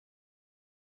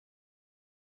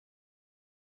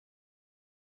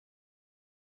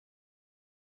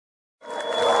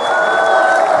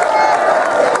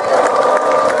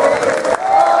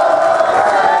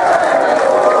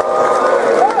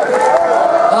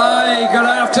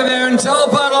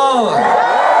Tolpuddle!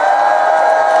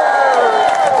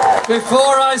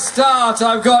 Before I start,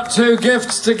 I've got two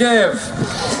gifts to give.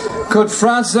 Could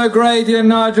Francis O'Grady and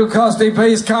Nigel Costley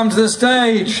please come to the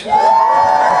stage?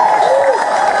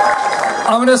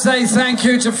 I want to say thank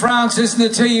you to Francis and the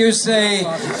TUC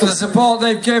for the support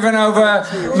they've given over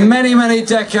many, many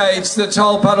decades to the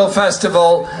Tolpuddle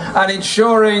Festival and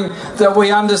ensuring that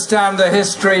we understand the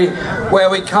history where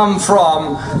we come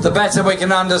from, the better we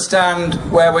can understand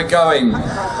where we're going.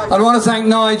 I want to thank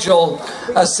Nigel,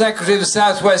 as Secretary of the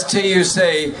South West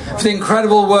TUC, for the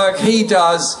incredible work he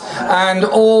does and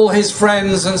all his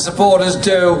friends and supporters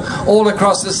do all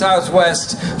across the South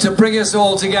West to bring us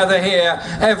all together here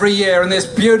every year in this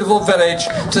beautiful village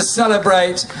to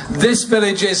celebrate this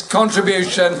village's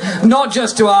contribution, not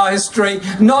just to our history,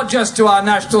 not just to our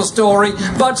national story,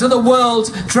 but to the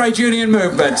world trade union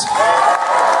movement.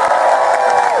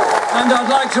 And I'd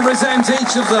like to present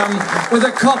each of them with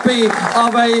a copy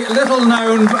of a little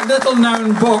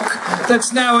known book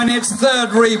that's now in its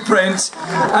third reprint,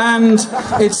 and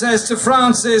it says to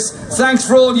Francis, thanks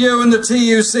for all you and the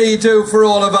TUC do for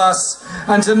all of us.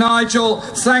 And to Nigel,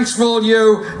 thanks for all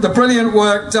you, the brilliant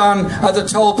work done at the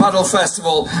Tolpuddle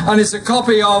Festival. And it's a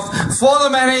copy of For the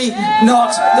Many,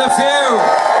 Not the Few.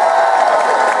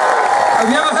 Have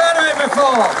you ever heard of it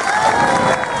before?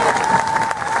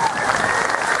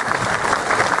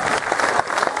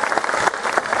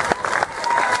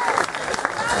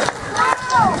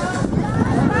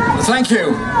 Thank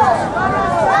you.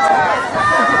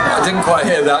 I didn't quite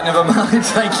hear that, never mind.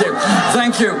 Thank you.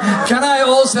 Thank you. Can I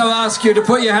also ask you to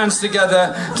put your hands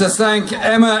together to thank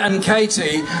Emma and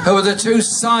Katie, who are the two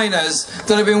signers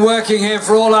that have been working here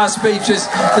for all our speeches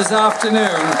this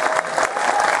afternoon,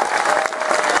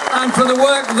 and for the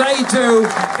work they do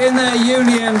in their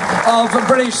union of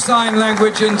British Sign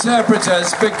Language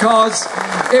interpreters, because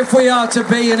if we are to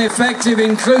be an effective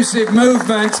inclusive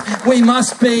movement, we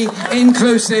must be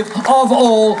inclusive of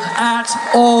all at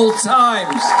all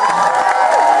times.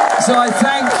 So I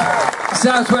thank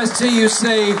South West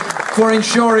TUC for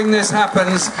ensuring this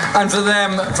happens and for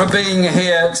them for being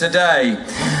here today.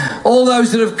 All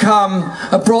those that have come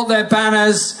have brought their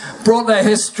banners, brought their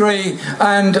history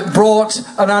and brought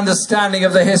an understanding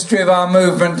of the history of our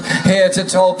movement here to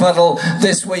Tolpuddle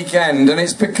this weekend, and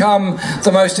it's become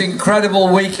the most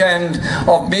incredible weekend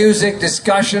of music,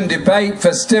 discussion, debate,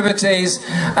 festivities,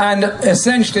 and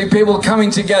essentially people coming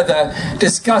together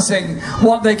discussing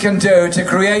what they can do to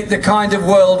create the kind of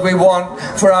world we want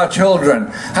for our children,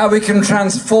 how we can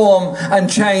transform and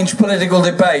change political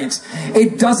debate.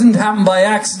 It doesn't happen by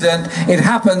accident, it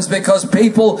happens because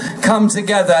people come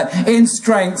together in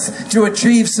strength to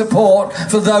achieve support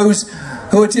for those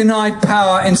who are denied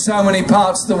power in so many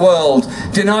parts of the world,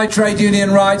 denied trade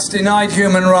union rights, denied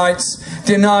human rights,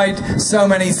 denied so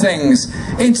many things.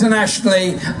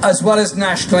 Internationally, as well as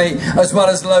nationally, as well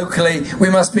as locally, we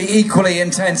must be equally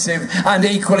intensive and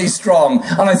equally strong.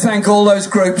 And I thank all those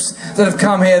groups that have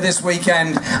come here this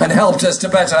weekend and helped us to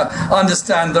better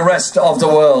understand the rest of the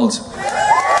world.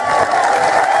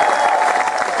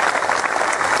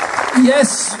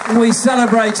 Yes, we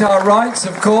celebrate our rights,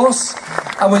 of course,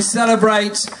 and we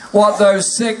celebrate what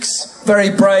those 6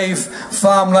 very brave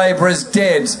farm labourers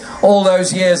did all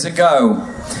those years ago.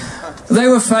 They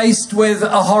were faced with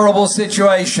a horrible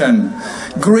situation.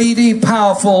 Greedy,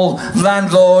 powerful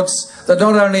landlords that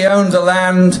not only owned the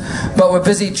land, but were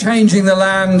busy changing the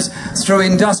land through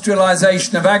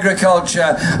industrialisation of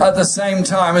agriculture at the same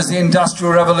time as the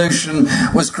Industrial Revolution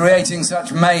was creating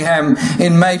such mayhem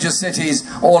in major cities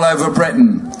all over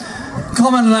Britain.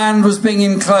 Common land was being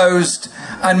enclosed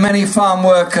and many farm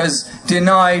workers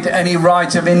denied any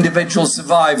right of individual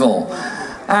survival.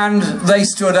 And they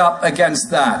stood up against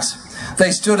that.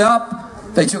 They stood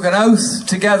up, they took an oath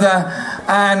together,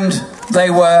 and they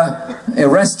were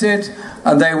arrested,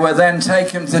 and they were then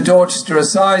taken to the Dorchester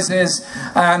Assizes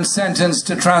and sentenced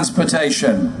to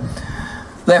transportation.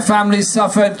 Their families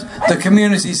suffered, the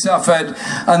community suffered,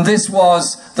 and this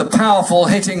was the powerful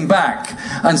hitting back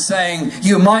and saying,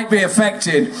 you might be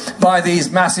affected by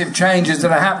these massive changes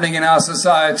that are happening in our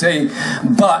society,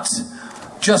 but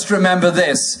just remember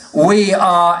this, we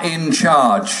are in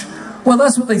charge. Well,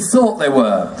 that's what they thought they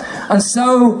were. And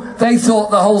so they thought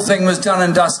the whole thing was done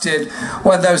and dusted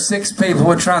when those 6 people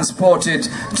were transported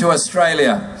to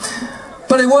Australia.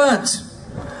 But they weren't.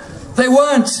 They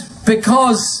weren't,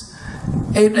 because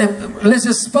it lit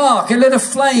a spark, it lit a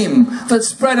flame that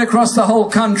spread across the whole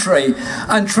country,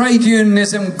 and trade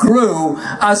unionism grew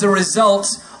as a result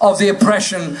of the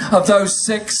oppression of those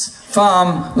 6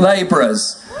 farm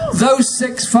labourers. Those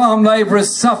 6 farm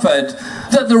labourers suffered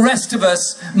that the rest of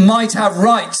us might have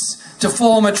rights to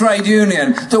form a trade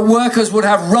union, that workers would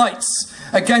have rights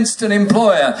against an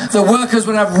employer, that workers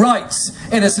would have rights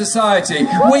in a society.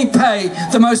 We pay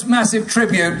the most massive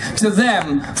tribute to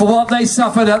them for what they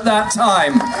suffered at that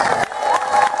time.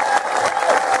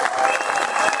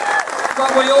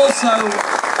 But we also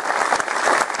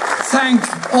thank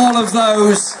all of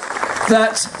those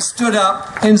that stood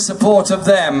up in support of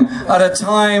them at a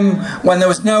time when there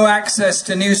was no access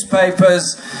to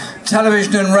newspapers.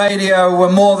 Television and radio were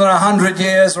more than 100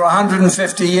 years or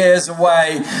 150 years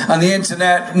away, and the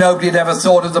internet, nobody had ever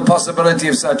thought of the possibility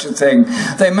of such a thing.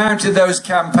 They mounted those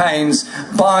campaigns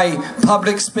by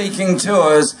public speaking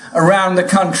tours around the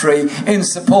country in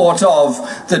support of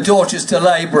the Dorchester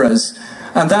labourers.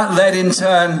 And that led in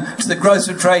turn to the growth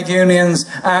of trade unions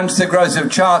and to the growth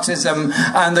of Chartism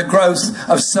and the growth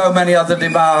of so many other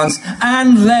demands,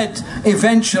 and led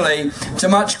eventually to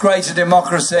much greater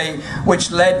democracy,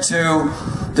 which led to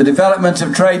the development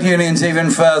of trade unions even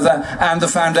further and the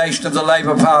foundation of the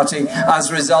Labour Party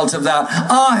as a result of that.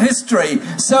 Our history,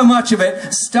 so much of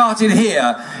it, started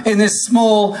here in this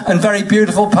small and very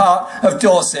beautiful part of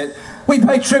Dorset. We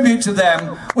pay tribute to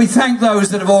them. We thank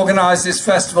those that have organised this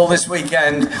festival this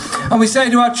weekend. And we say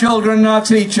to our children and our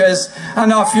teachers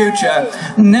and our future,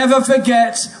 never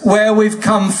forget where we've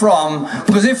come from,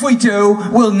 because if we do,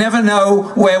 we'll never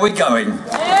know where we're going.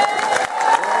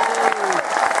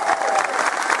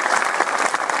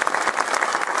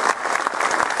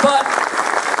 But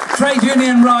trade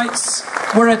union rights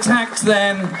were attacked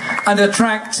then and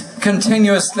attacked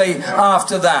continuously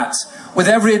after that. With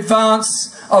every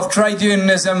advance of trade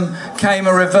unionism came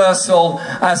a reversal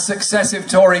as successive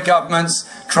Tory governments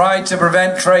tried to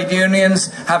prevent trade unions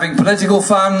having political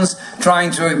funds,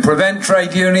 trying to prevent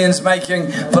trade unions making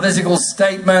political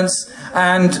statements,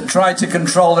 and tried to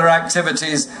control their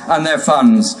activities and their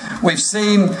funds. We've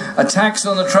seen attacks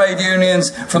on the trade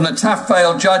unions, from the Taft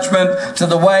Vale judgment to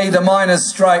the way the miners'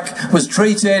 strike was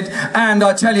treated, and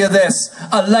I tell you this,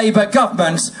 a Labour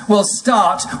government will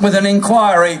start with an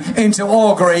inquiry into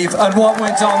Orgreave and what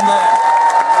went on there.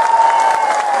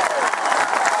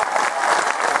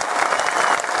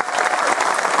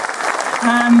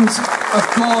 And, of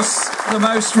course, the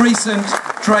most recent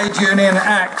Trade Union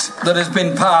Act that has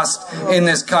been passed in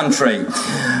this country.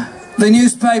 The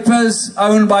newspapers,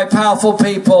 owned by powerful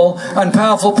people, and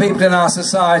powerful people in our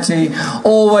society,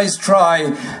 always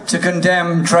try to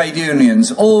condemn trade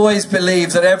unions, always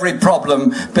believe that every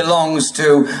problem belongs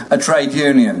to a trade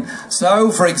union. So,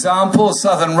 for example,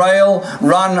 Southern Rail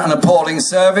run an appalling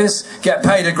service, get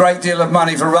paid a great deal of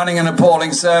money for running an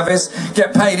appalling service,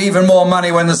 get paid even more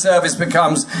money when the service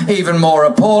becomes even more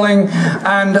appalling,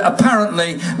 and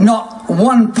apparently not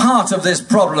one part of this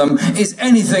problem is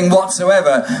anything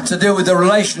whatsoever to do with the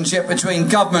relationship between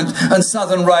government and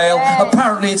Southern Rail.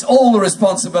 Apparently it's all the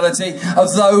responsibility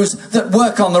of those that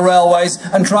work on the railways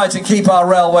and try to keep our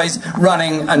railways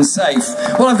running and safe.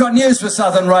 Well, I've got news for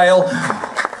Southern Rail.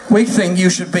 We think you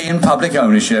should be in public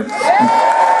ownership.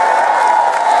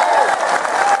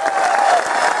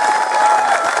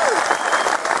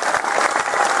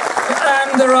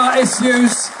 And there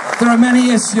are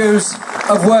many issues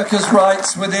of workers'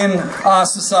 rights within our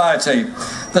society.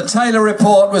 The Taylor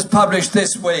report was published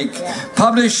this week,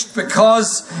 published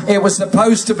because it was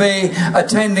supposed to be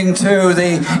attending to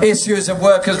the issues of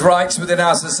workers' rights within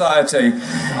our society.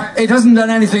 It hasn't done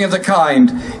anything of the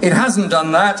kind. It hasn't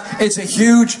done that. It's a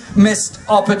huge missed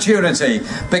opportunity,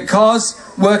 because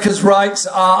workers' rights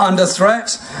are under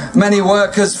threat. Many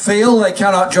workers feel they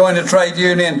cannot join a trade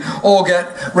union or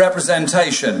get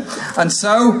representation. And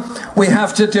so we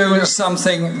have to do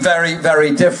something very,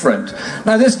 very different.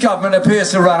 Now, this government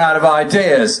appears to run out of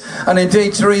ideas. And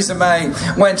indeed, Theresa May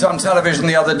went on television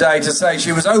the other day to say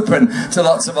she was open to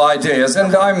lots of ideas.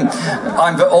 And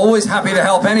I'm always happy to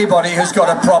help anybody who's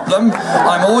got a problem.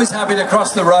 I'm always happy to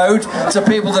cross the road to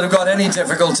people that have got any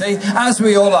difficulty, as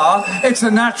we all are. It's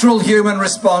a natural human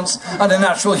response and a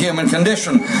natural human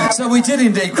condition. So we did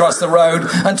indeed cross the road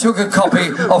and took a copy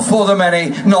of For the Many,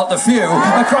 Not the Few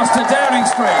across to Downing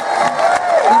Street,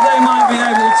 that they might be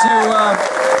able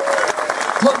to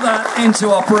put that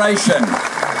into operation.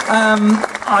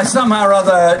 I somehow or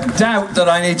other doubt that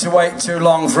I need to wait too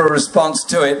long for a response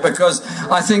to it, because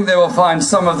I think they will find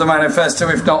some of the manifesto,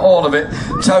 if not all of it,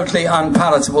 totally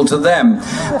unpalatable to them.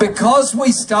 Because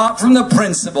we start from the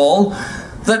principle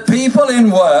that people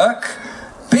in work,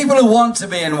 people who want to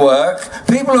be in work,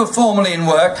 people who are formally in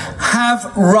work,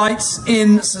 have rights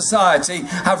in society,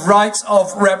 have rights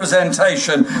of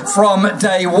representation from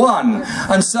day one.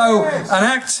 And so an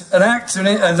act the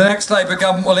next Labour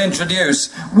government will introduce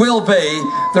will be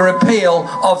the repeal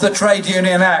of the Trade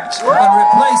Union Act and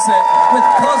replace it with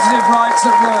positive rights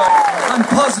at work and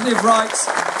positive rights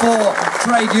for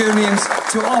trade unions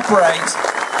to operate,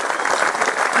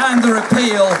 and the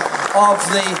repeal of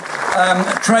the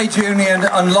Trade Union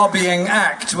and Lobbying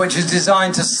Act, which is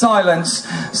designed to silence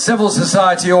civil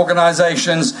society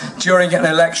organisations during an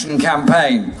election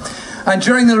campaign. And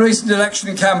during the recent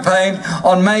election campaign,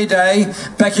 on May Day,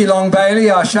 Becky Long-Bailey,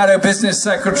 our Shadow Business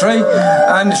Secretary,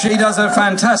 and she does a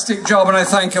fantastic job and I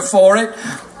thank her for it,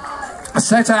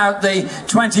 set out the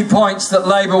 20 points that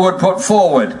Labour would put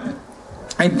forward,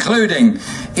 including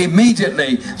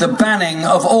immediately the banning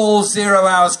of all 0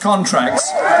 hours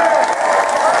contracts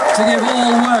to give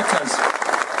all workers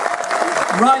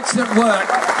rights at work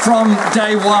from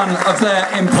day one of their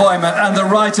employment and the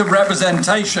right of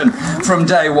representation from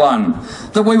day one.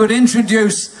 That we would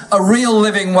introduce a real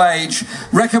living wage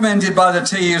recommended by the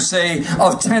TUC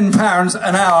of £10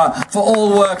 an hour for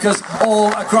all workers all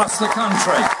across the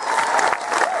country.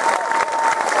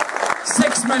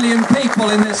 6 million people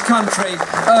in this country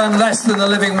earn less than the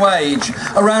living wage.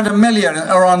 Around 1 million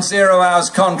are on 0 hours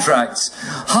contracts.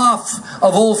 Half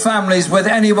of all families with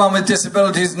anyone with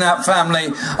disabilities in that family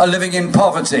are living in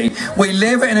poverty. We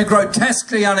live in a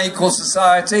grotesquely unequal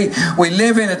society. We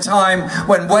live in a time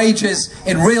when wages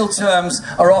in real terms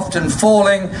are often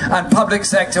falling and public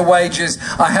sector wages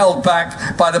are held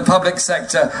back by the public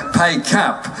sector pay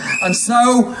cap. And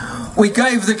so we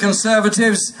gave the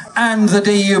Conservatives and the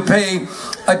DUP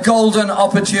a golden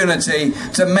opportunity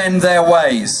to mend their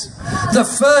ways. The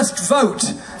first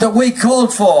vote that we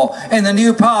called for in the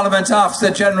new Parliament after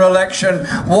the general election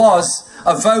was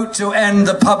a vote to end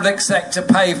the public sector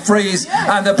pay freeze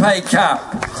and the pay cap.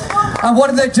 And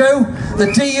what did they do? The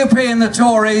DUP and the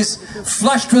Tories,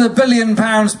 flushed with £1 billion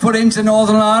put into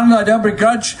Northern Ireland. I don't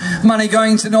begrudge money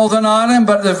going to Northern Ireland,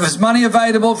 but if there's money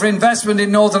available for investment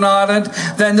in Northern Ireland,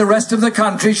 then the rest of the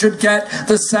country should get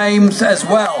the same as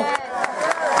well.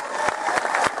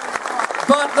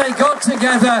 But they got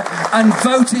together and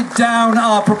voted down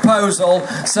our proposal,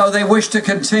 so they wish to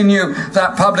continue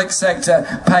that public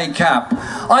sector pay cap.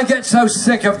 I get so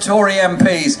sick of Tory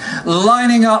MPs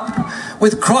lining up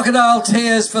with crocodile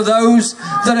tears for those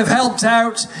that have helped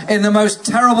out in the most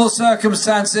terrible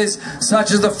circumstances,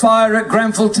 such as the fire at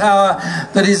Grenfell Tower,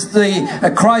 that is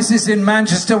the crisis in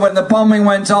Manchester when the bombing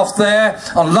went off there,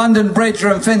 on London Bridge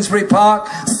and Finsbury Park,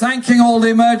 thanking all the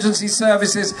emergency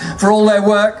services for all their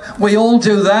work. We all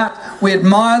do that. We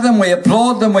admire them, we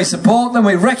applaud them, we support them,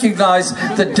 we recognise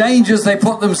the dangers they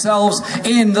put themselves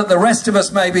in that the rest of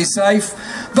us may be safe.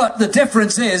 But the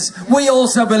difference is, we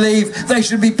also believe they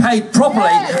should be paid properly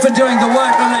for doing the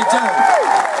work that they do.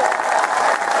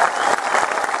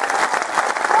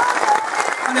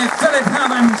 And if Philip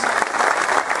Hammond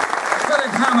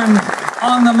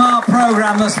on the Mar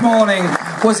programme this morning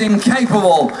was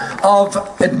incapable of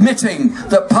admitting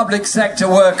that public sector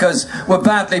workers were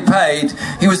badly paid,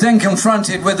 he was then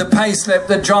confronted with the pay slip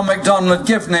that John McDonnell had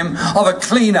given him of a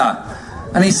cleaner.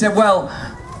 And he said, well,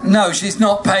 no, she's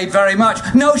not paid very much.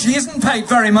 No, she isn't paid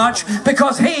very much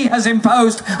because he has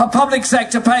imposed a public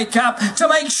sector pay cap to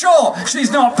make sure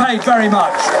she's not paid very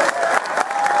much.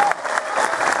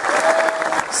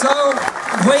 So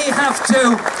we have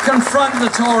to confront the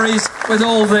Tories with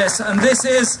all this, and this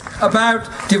is about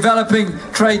developing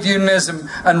trade unionism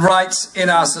and rights in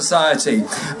our society,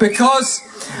 because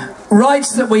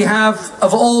rights that we have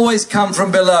always come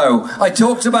from below. I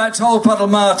talked about Tolpuddle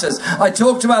Martyrs. I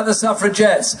talked about the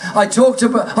suffragettes. I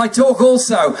talk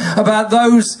also about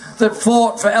those that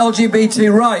fought for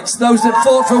LGBT rights, those that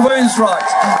fought for women's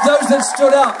rights, those that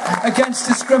stood up against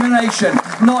discrimination,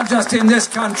 not just in this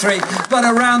country, but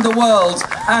around the world,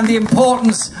 and the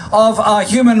importance of our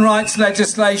human rights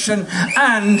legislation.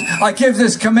 And I give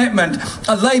this commitment: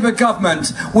 a Labour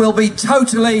government will be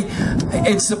totally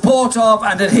in support of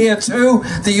and adhere to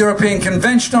the European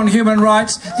Convention on Human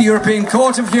Rights, the European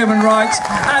Court of Human Rights,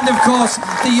 and of course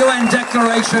the UN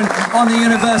Declaration on the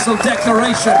Universal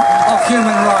Declaration of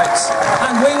Human Rights.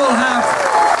 And we will have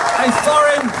a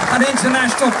foreign and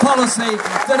international policy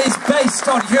that is based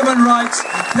on human rights,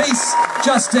 peace,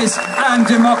 justice and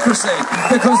democracy,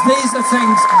 because these are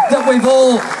things that we've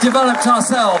all developed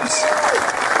ourselves.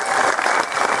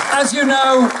 As you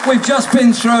know, we've just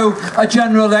been through a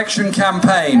general election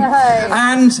campaign,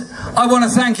 and I want to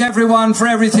thank everyone for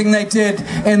everything they did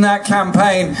in that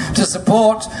campaign to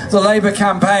support the Labour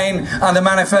campaign and the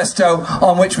manifesto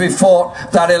on which we fought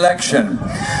that election.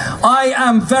 I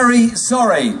am very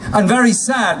sorry and very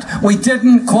sad we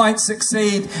didn't quite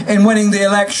succeed in winning the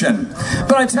election.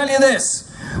 But I tell you this,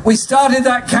 we started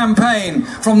that campaign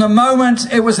from the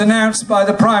moment it was announced by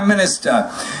the Prime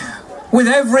Minister. with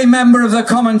every member of the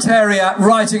commentariat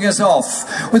writing us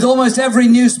off, with almost every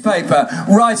newspaper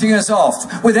writing us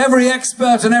off, with every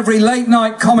expert and every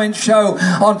late-night comment show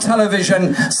on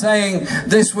television saying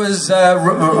this was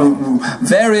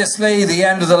variously the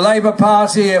end of the Labour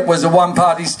Party, it was a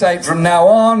one-party state from now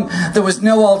on, there was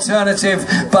no alternative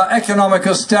but economic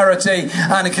austerity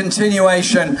and a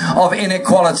continuation of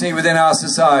inequality within our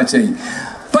society.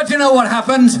 But you know what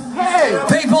happened?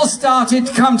 People started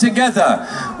to come together.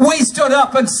 We stood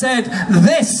up and said,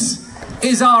 this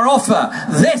is our offer.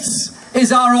 This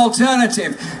is our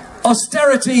alternative.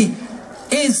 Austerity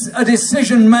is a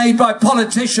decision made by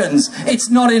politicians. It's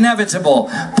not inevitable.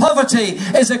 Poverty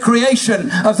is a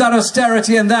creation of that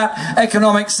austerity and that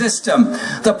economic system.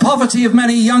 The poverty of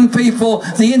many young people,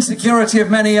 the insecurity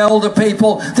of many older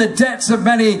people, the debts of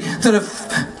many that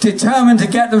have determined to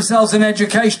get themselves an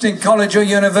education in college or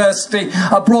university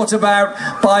are brought about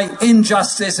by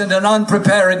injustice and an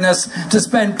unpreparedness to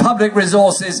spend public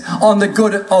resources on the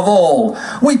good of all.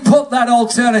 We put that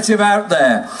alternative out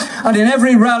there, and in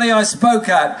every rally I spoke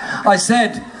at, I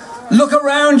said, look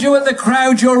around you at the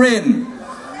crowd you're in.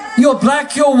 You're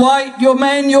black, you're white, you're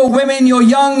men, you're women, you're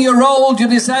young, you're old, you're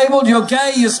disabled, you're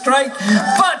gay, you're straight,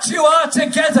 but you are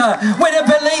together with a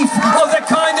belief of the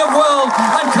kind of world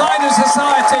and kind of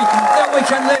society that we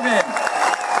can live in.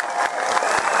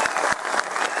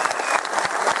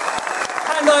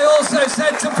 And I also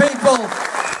said to people,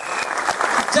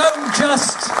 don't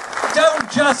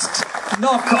just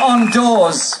knock on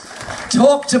doors.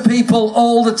 Talk to people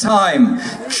all the time.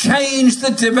 Change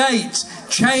the debate.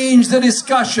 Change the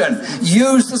discussion.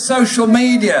 Use the social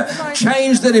media.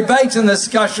 Change the debate and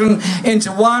discussion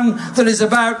into one that is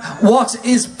about what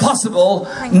is possible,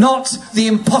 not the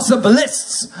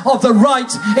impossibilists of the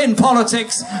right in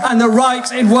politics and the right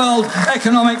in world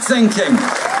economic thinking.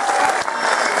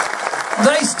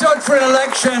 They stood for an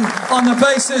election on the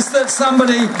basis that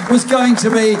somebody was going to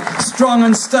be strong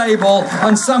and stable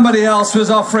and somebody else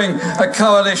was offering a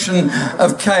coalition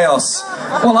of chaos.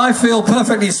 Well, I feel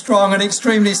perfectly strong and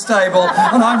extremely stable,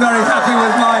 and I'm very happy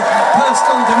with my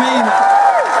personal demeanour.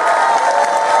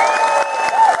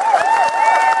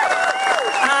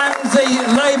 The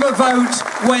Labour vote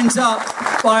went up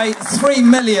by 3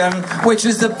 million, which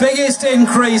is the biggest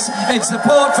increase in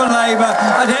support for Labour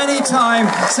at any time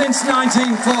since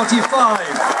 1945.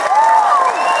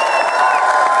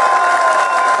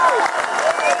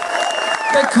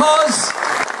 Because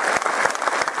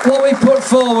what we put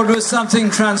forward was something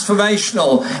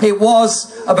transformational. It was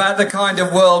about the kind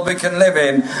of world we can live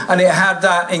in, and it had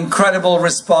that incredible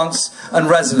response and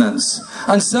resonance.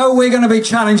 And so we're going to be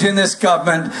challenging this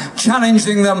government,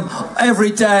 challenging them every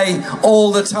day,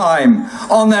 all the time,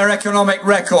 on their economic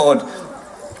record,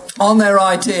 on their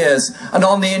ideas, and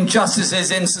on the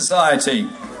injustices in society.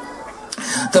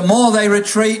 The more they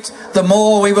retreat, the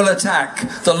more we will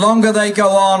attack. The longer they go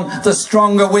on, the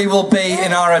stronger we will be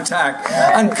in our attack.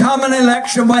 And come an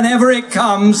election, whenever it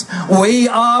comes, we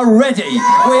are ready.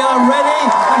 We are ready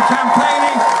and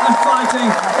campaigning and fighting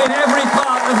in every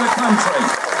part of the country.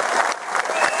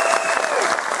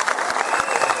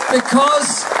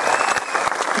 Because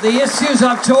the issues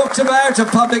I've talked about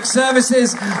of public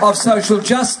services, of social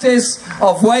justice,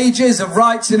 of wages, of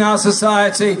rights in our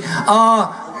society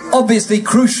are obviously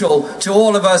crucial to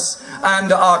all of us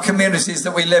and our communities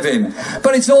that we live in.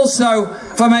 But it's also,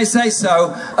 if I may say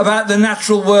so, about the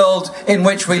natural world in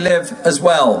which we live as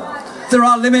well. There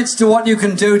are limits to what you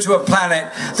can do to a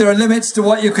planet. There are limits to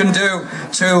what you can do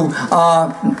to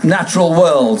our natural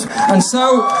world. And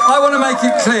so I want to make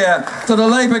it clear that a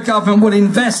Labour government will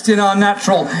invest in our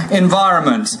natural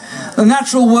environment. The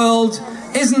natural world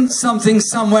isn't something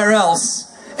somewhere else.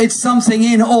 It's something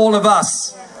in all of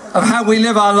us, of how we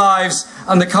live our lives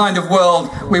and the kind of world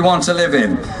we want to live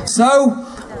in. So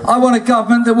I want a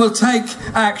government that will take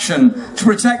action to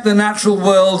protect the natural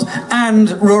world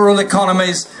and rural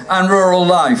economies and rural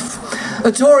life.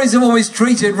 The Tories have always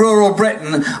treated rural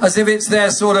Britain as if it's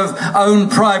their sort of own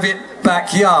private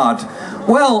backyard.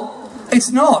 Well,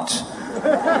 it's not.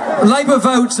 Labour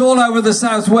votes all over the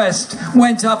southwest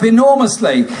went up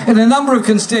enormously. In a number of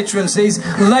constituencies,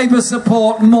 Labour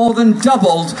support more than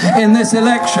doubled in this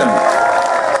election.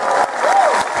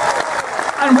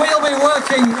 And we'll be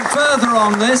working further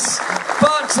on this,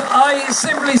 but I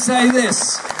simply say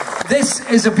this. This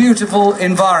is a beautiful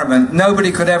environment.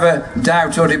 Nobody could ever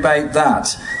doubt or debate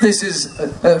that. This is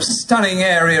a stunning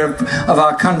area of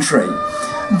our country.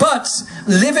 But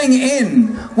living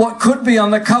in what could be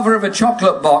on the cover of a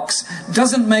chocolate box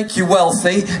doesn't make you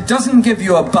wealthy, doesn't give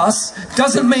you a bus,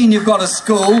 doesn't mean you've got a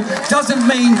school, doesn't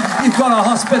mean you've got a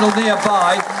hospital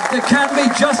nearby. There can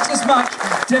be just as much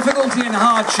difficulty and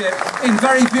hardship in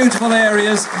very beautiful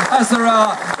areas as there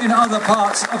are in other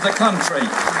parts of the country.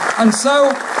 And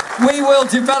so we will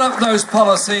develop those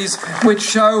policies which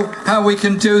show how we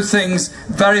can do things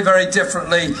very, very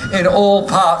differently in all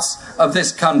parts of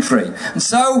this country. And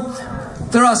so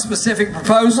there are specific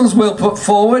proposals we'll put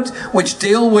forward which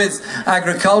deal with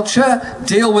agriculture,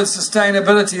 deal with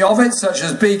sustainability of it, such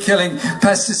as bee-killing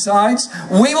pesticides.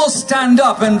 We will stand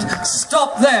up and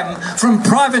stop them from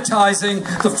privatising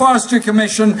the Forestry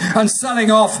Commission and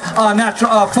selling off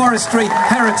our forestry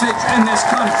heritage in this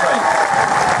country.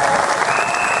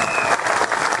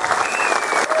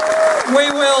 We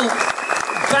will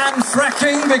ban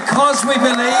fracking because we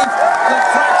believe that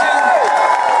fracking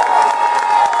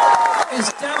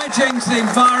is damaging to the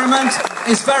environment,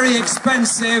 is very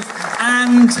expensive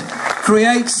and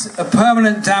creates a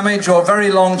permanent damage or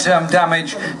very long-term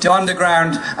damage to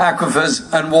underground aquifers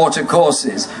and water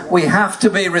courses. We have to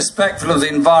be respectful of the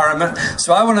environment,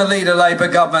 so I want to lead a Labour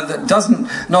government that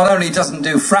not only doesn't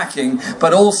do fracking,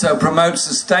 but also promotes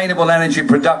sustainable energy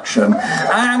production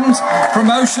and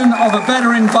promotion of a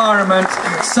better environment,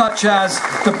 such as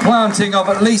the planting of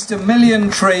at least 1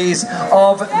 million trees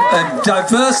of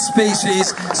diverse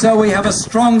species, so we have a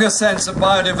stronger sense of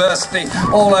biodiversity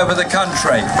all over the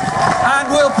country. And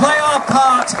we'll play our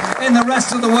part in the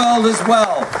rest of the world as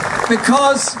well,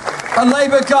 because a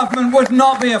Labour government would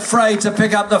not be afraid to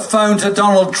pick up the phone to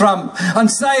Donald Trump and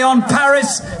say on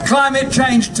Paris climate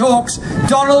change talks,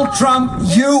 Donald Trump,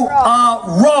 you are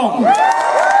wrong.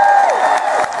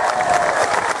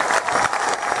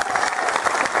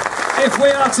 If we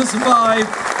are to survive,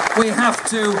 we have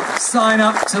to sign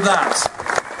up to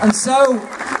that. And so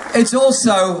it's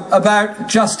also about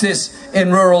justice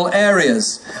in rural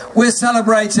areas. We're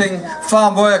celebrating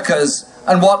farm workers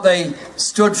and what they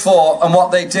stood for and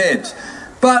what they did.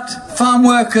 But farm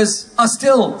workers are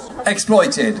still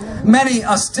exploited. Many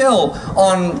are still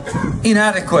on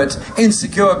inadequate,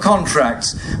 insecure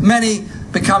contracts. Many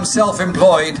become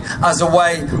self-employed as a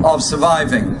way of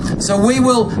surviving. So we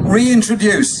will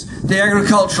reintroduce the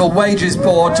Agricultural Wages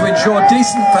Board to ensure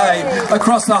decent pay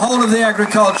across the whole of the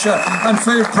agriculture and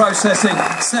food processing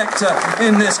sector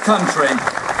in this country.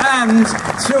 And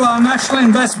through our National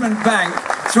Investment Bank,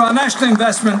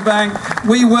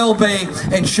 we will be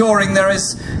ensuring there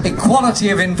is equality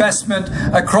of investment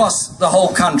across the whole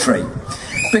country.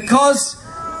 Because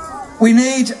we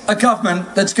need a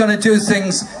government that's going to do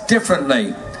things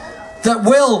differently, that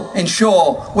will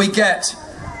ensure we get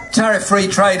tariff-free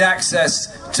trade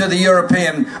access to the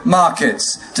European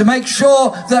markets, to make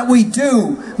sure that we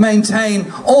do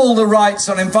maintain all the rights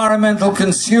on environmental,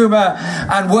 consumer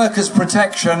and workers'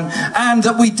 protection, and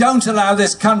that we don't allow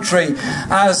this country,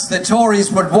 as the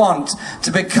Tories would want, to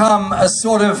become a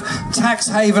sort of tax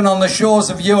haven on the shores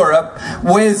of Europe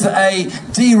with a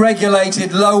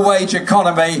deregulated low-wage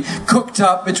economy cooked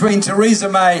up between Theresa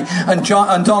May and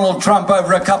Donald Trump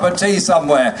over a cup of tea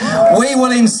somewhere. We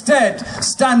will instead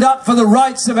stand up for the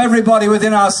rights of everybody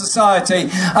within our society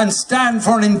and stand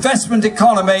for an investment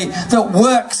economy that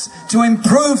works to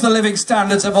improve the living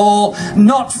standards of all,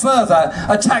 not further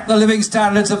attack the living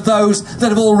standards of those that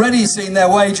have already seen their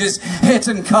wages hit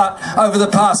and cut over the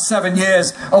past 7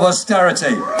 years of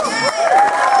austerity.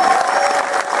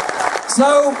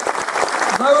 So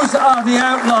those are the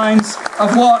outlines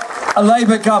of what a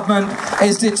Labour government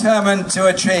is determined to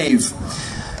achieve.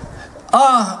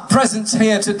 Our presence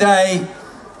here today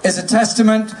is a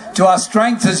testament to our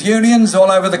strength as unions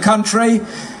all over the country,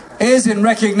 is in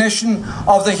recognition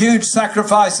of the huge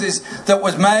sacrifices that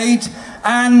was made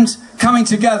and coming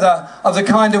together of the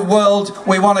kind of world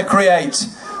we want to create,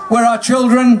 where our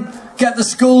children get the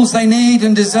schools they need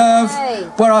and deserve,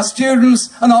 where our students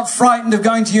are not frightened of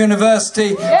going to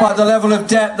university by the level of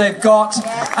debt they've got,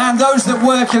 and those that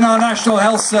work in our National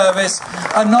Health Service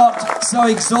are not so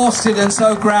exhausted and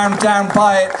so ground down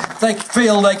by it they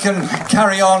feel they can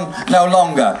carry on no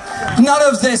longer. None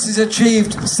of this is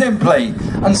achieved simply,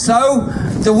 and so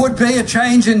there would be a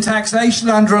change in taxation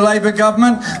under a Labour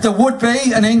government, there would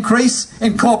be an increase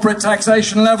in corporate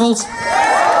taxation levels,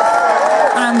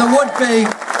 and there would be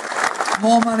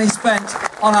more money spent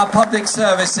on our public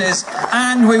services,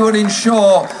 and we would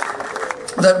ensure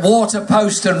that water,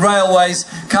 post and railways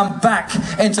come back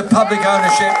into public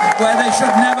ownership where they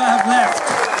should never have left.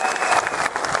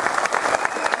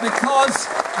 Because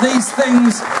these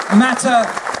things matter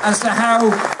as to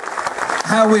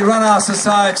how we run our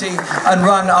society and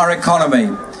run our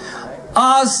economy.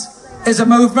 Ours is a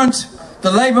movement.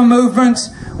 The Labour movement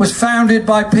was founded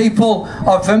by people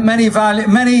of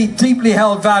many deeply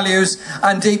held values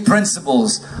and deep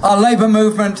principles. Our Labour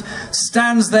movement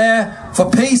stands there for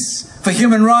peace, for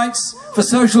human rights, for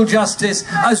social justice,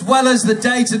 as well as the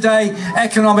day-to-day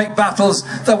economic battles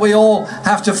that we all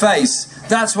have to face.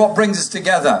 That's what brings us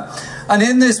together. And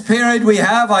in this period we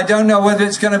have, I don't know whether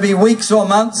it's going to be weeks or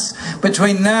months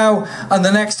between now and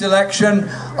the next election,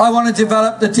 I want to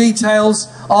develop the details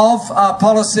of our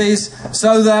policies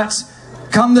so that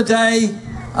come the day,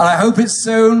 and I hope it's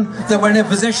soon, that we're in a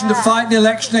position to fight the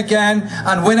election again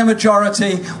and win a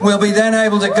majority. We'll be then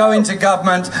able to go into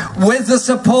government with the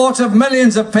support of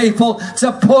millions of people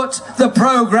to put the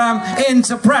programme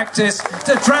into practice,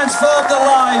 to transform the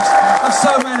lives of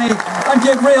so many and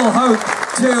give real hope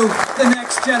to the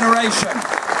next generation.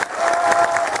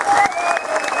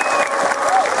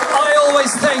 I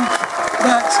always think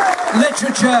that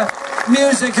literature,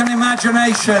 music and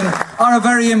imagination are a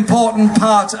very important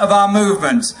part of our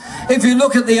movement. If you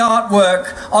look at the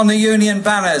artwork on the union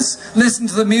banners, listen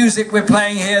to the music we're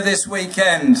playing here this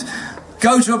weekend,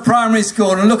 go to a primary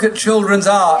school and look at children's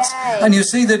art, and you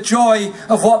see the joy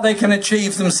of what they can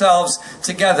achieve themselves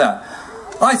together.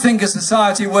 I think a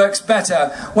society works better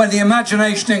when the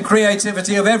imagination and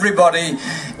creativity of everybody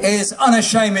is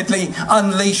unashamedly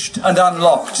unleashed and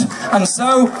unlocked. And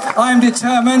so I'm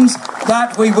determined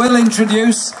that we will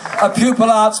introduce a pupil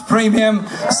arts premium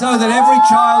so that every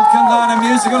child can learn a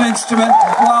musical instrument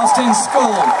whilst in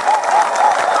school.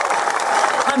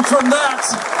 And from that,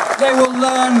 they will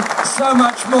learn so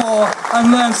much more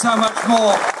and learn so much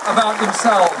more about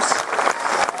themselves.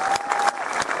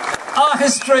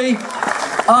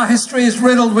 Our history is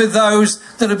riddled with those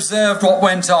that observed what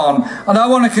went on. And I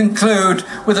want to conclude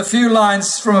with a few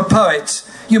lines from a poet.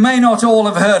 You may not all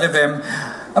have heard of him.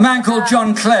 A man called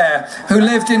John Clare, who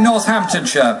lived in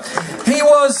Northamptonshire. He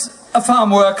was a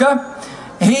farm worker.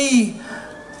 He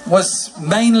was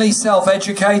mainly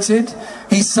self-educated.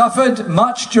 He suffered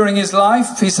much during his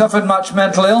life. He suffered much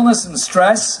mental illness and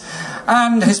stress.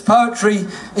 And his poetry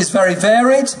is very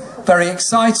varied, very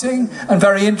exciting and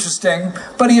very interesting,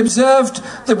 but he observed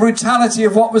the brutality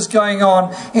of what was going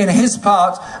on in his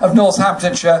part of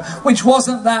Northamptonshire, which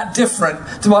wasn't that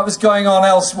different to what was going on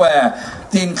elsewhere.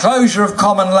 The enclosure of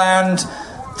common land,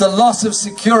 the loss of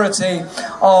security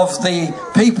of the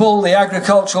people, the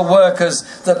agricultural workers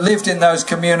that lived in those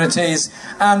communities,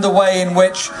 and the way in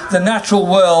which the natural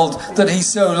world that he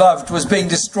so loved was being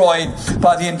destroyed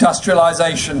by the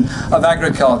industrialisation of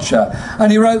agriculture.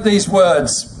 And he wrote these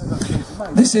words.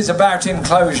 This is about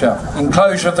enclosure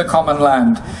of the common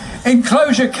land.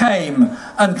 Enclosure came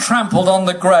and trampled on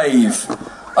the grave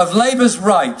of labour's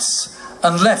rights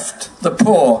and left the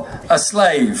poor a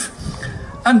slave.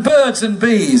 And birds and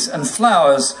bees and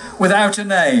flowers without a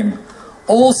name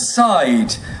all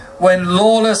sighed when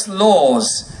lawless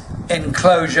laws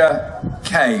enclosure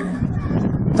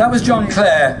came. That was John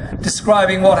Clare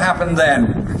describing what happened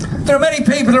then. There are many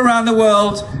people around the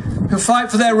world who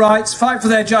fight for their rights, fight for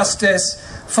their justice,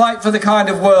 fight for the kind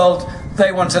of world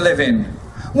they want to live in.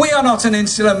 We are not an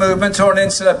insular movement or an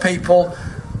insular people.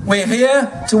 We're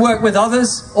here to work with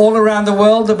others all around the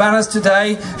world. The banners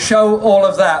today show all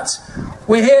of that.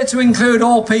 We're here to include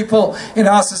all people in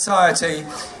our society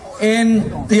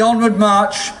in the onward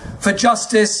march for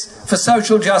justice, for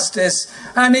social justice,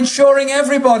 and ensuring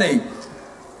everybody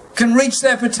can reach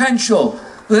their potential,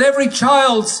 that every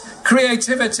child's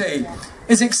creativity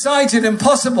is excited and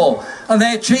possible, and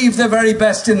they achieve the very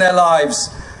best in their lives.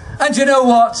 And you know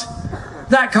what?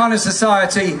 That kind of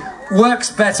society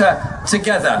works better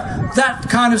together. That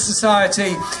kind of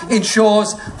society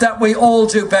ensures that we all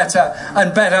do better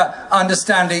and better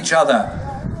understand each other.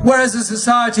 Whereas a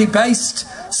society based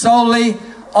solely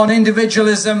on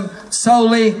individualism,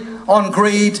 solely on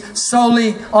greed,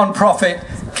 solely on profit,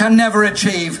 can never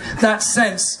achieve that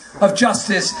sense of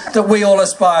justice that we all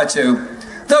aspire to.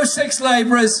 Those 6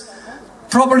 labourers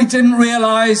probably didn't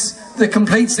realise the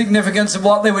complete significance of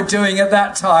what they were doing at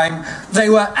that time. They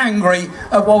were angry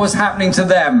at what was happening to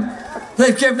them.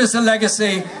 They've given us a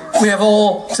legacy we have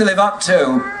all to live up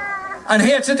to. And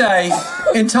here today,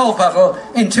 in Tolpuddle,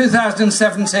 in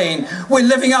 2017, we're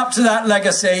living up to that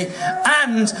legacy,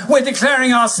 and we're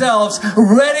declaring ourselves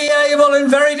ready, able and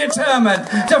very determined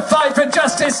to fight for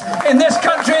justice in this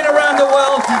country and around the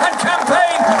world, and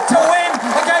campaign to win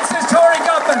against